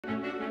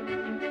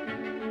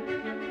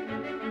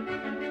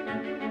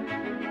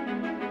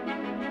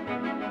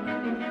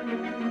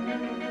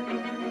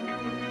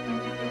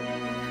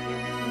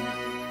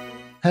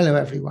Hello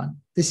everyone,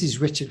 this is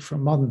Richard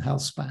from Modern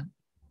Healthspan.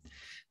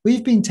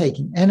 We've been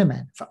taking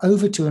NMN for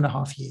over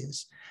 2.5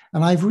 years,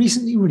 and I've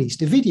recently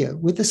released a video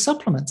with the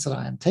supplements that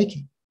I am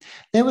taking.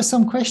 There were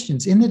some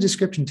questions in the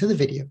description to the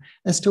video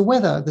as to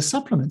whether the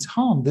supplements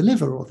harm the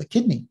liver or the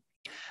kidney.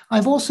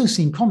 I've also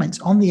seen comments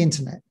on the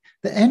internet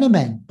that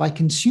NMN, by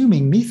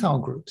consuming methyl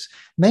groups,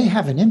 may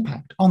have an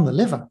impact on the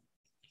liver.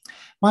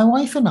 My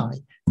wife and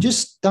I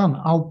just done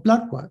our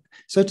blood work,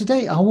 so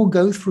today I will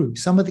go through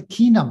some of the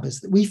key numbers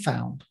that we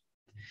found.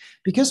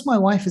 Because my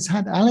wife has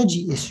had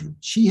allergy issues,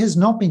 she has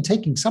not been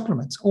taking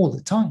supplements all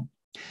the time,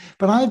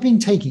 but I've been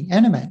taking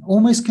NMN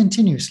almost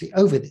continuously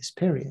over this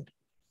period.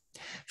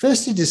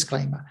 First, a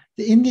disclaimer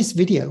that in this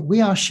video,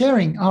 we are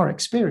sharing our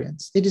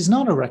experience. It is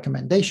not a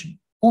recommendation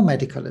or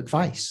medical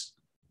advice.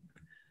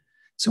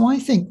 So I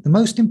think the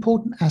most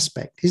important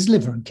aspect is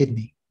liver and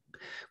kidney.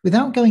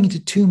 Without going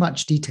into too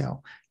much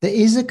detail, there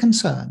is a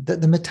concern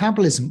that the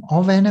metabolism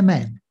of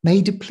NMN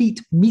may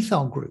deplete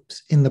methyl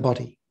groups in the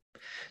body.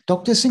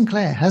 Dr.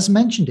 Sinclair has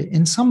mentioned it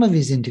in some of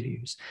his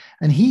interviews,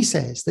 and he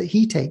says that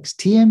he takes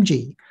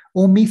TMG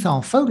or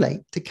methyl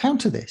folate to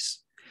counter this,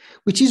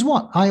 which is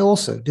what I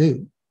also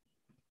do.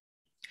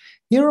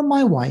 Here are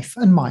my wife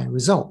and my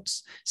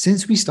results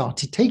since we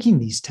started taking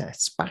these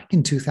tests back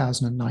in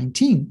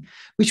 2019,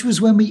 which was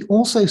when we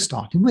also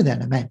started with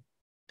NMN.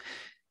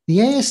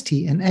 The AST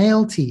and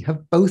ALT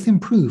have both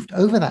improved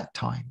over that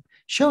time,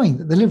 showing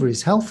that the liver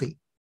is healthy.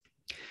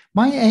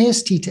 My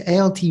AST to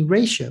ALT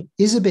ratio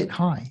is a bit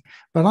high,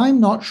 but I'm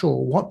not sure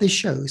what this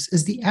shows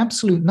as the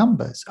absolute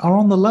numbers are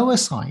on the lower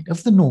side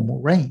of the normal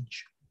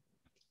range.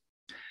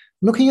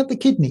 Looking at the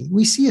kidney,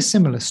 we see a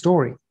similar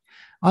story.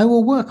 I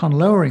will work on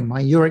lowering my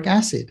uric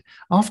acid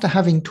after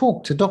having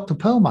talked to Dr.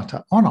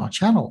 Perlmutter on our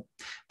channel,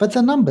 but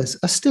the numbers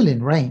are still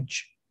in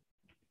range.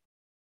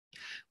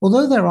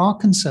 Although there are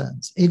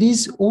concerns, it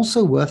is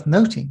also worth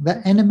noting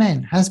that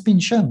NMN has been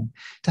shown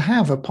to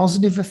have a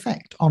positive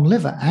effect on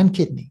liver and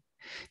kidney.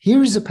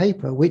 Here is a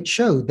paper which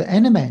showed that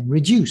NMN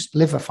reduced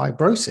liver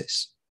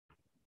fibrosis.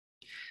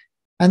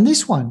 And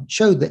this one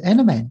showed that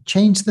NMN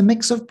changed the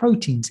mix of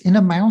proteins in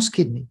a mouse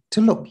kidney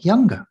to look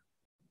younger.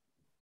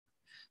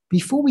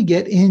 Before we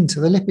get into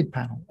the lipid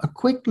panel, a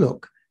quick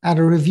look at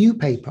a review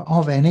paper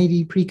of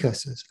NAD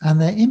precursors and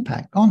their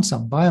impact on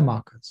some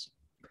biomarkers.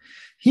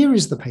 Here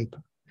is the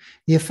paper,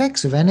 The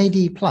Effects of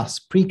NAD plus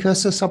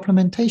Precursor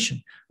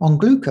Supplementation on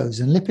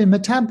Glucose and Lipid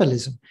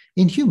Metabolism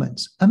in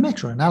Humans, a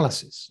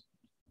meta-analysis.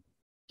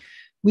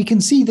 We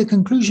can see the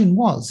conclusion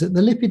was that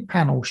the lipid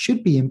panel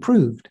should be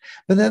improved,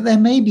 but that there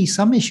may be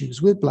some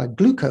issues with blood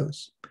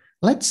glucose.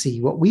 Let's see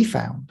what we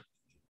found.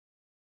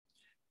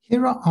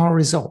 Here are our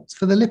results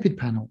for the lipid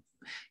panel.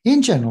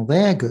 In general,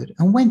 they are good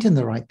and went in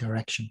the right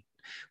direction,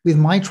 with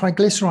my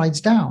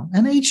triglycerides down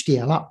and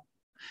HDL up.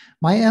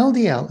 My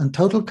LDL and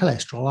total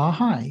cholesterol are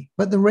high,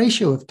 but the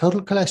ratio of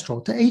total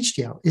cholesterol to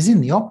HDL is in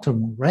the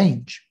optimal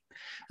range.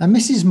 And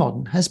Mrs.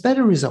 Modern has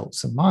better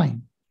results than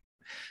mine.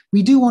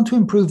 We do want to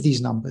improve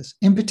these numbers.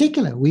 In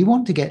particular, we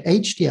want to get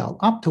HDL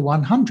up to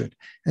 100,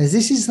 as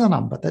this is the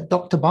number that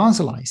Dr.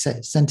 Barzilai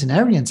says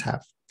centenarians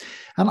have.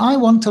 And I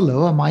want to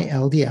lower my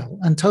LDL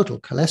and total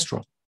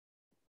cholesterol.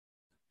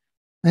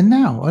 And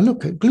now a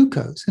look at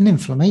glucose and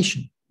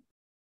inflammation.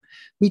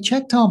 We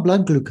checked our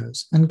blood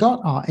glucose and got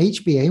our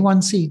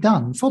HbA1c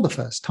done for the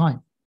first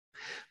time.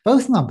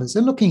 Both numbers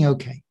are looking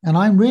okay, and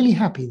I'm really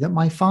happy that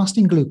my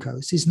fasting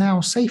glucose is now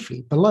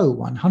safely below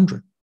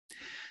 100.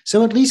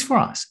 So at least for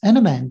us,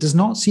 NMN does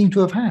not seem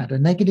to have had a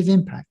negative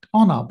impact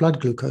on our blood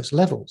glucose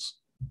levels.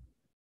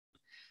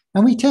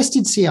 And we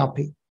tested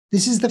CRP.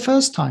 This is the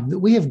first time that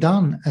we have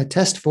done a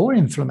test for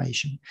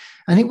inflammation,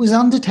 and it was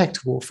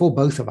undetectable for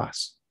both of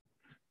us.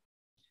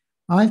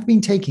 I've been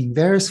taking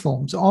various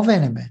forms of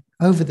NMN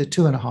over the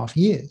 2.5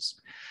 years,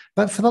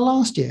 but for the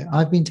last year,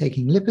 I've been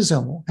taking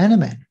liposomal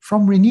NMN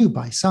from Renew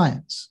by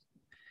Science.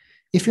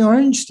 If you're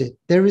interested,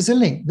 there is a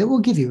link that will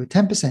give you a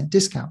 10%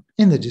 discount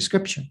in the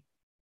description.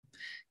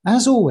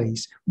 As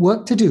always,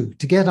 work to do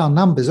to get our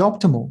numbers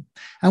optimal,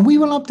 and we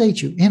will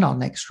update you in our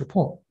next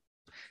report.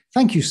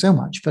 Thank you so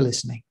much for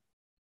listening.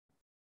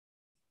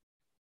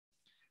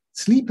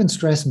 Sleep and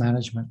stress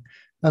management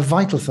are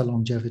vital for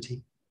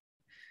longevity,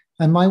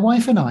 and my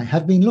wife and I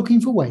have been looking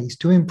for ways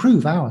to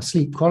improve our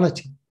sleep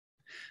quality.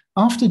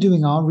 After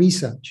doing our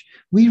research,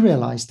 we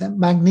realized that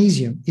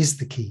magnesium is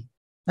the key.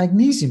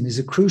 Magnesium is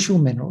a crucial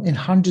mineral in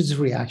hundreds of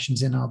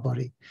reactions in our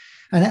body,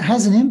 and it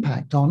has an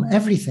impact on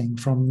everything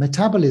from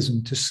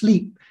metabolism to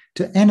sleep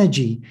to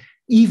energy,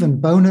 even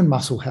bone and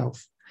muscle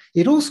health.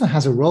 It also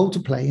has a role to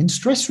play in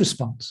stress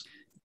response.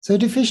 So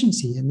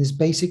deficiency in this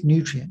basic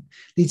nutrient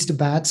leads to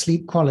bad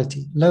sleep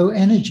quality, low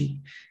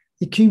energy,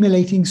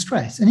 accumulating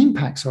stress, and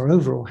impacts our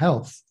overall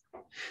health.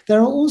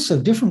 There are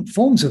also different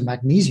forms of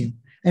magnesium,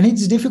 and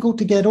it's difficult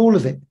to get all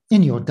of it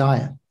in your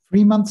diet.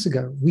 3 months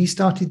ago, we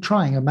started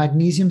trying a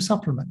magnesium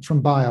supplement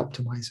from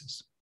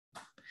BiOptimizers.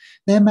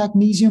 Their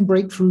magnesium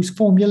breakthroughs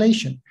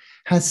formulation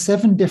has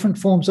 7 different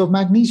forms of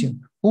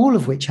magnesium, all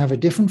of which have a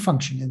different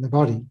function in the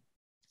body.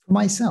 For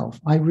myself,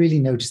 I really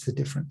notice the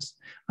difference.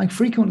 I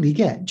frequently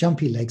get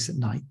jumpy legs at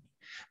night.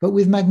 But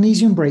with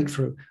Magnesium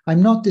Breakthrough,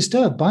 I'm not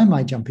disturbed by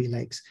my jumpy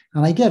legs,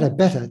 and I get a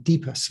better,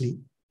 deeper sleep.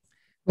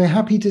 We're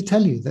happy to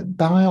tell you that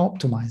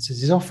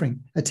BiOptimizers is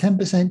offering a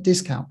 10%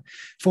 discount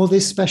for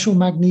this special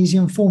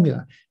magnesium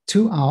formula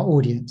to our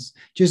audience.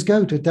 Just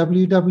go to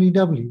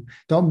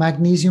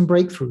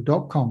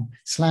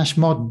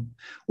www.magnesiumbreakthrough.com/modern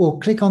or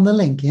click on the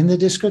link in the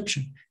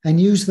description and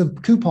use the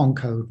coupon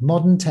code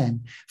MODERN10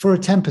 for a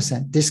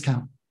 10%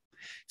 discount.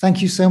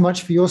 Thank you so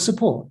much for your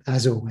support,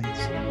 as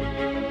always.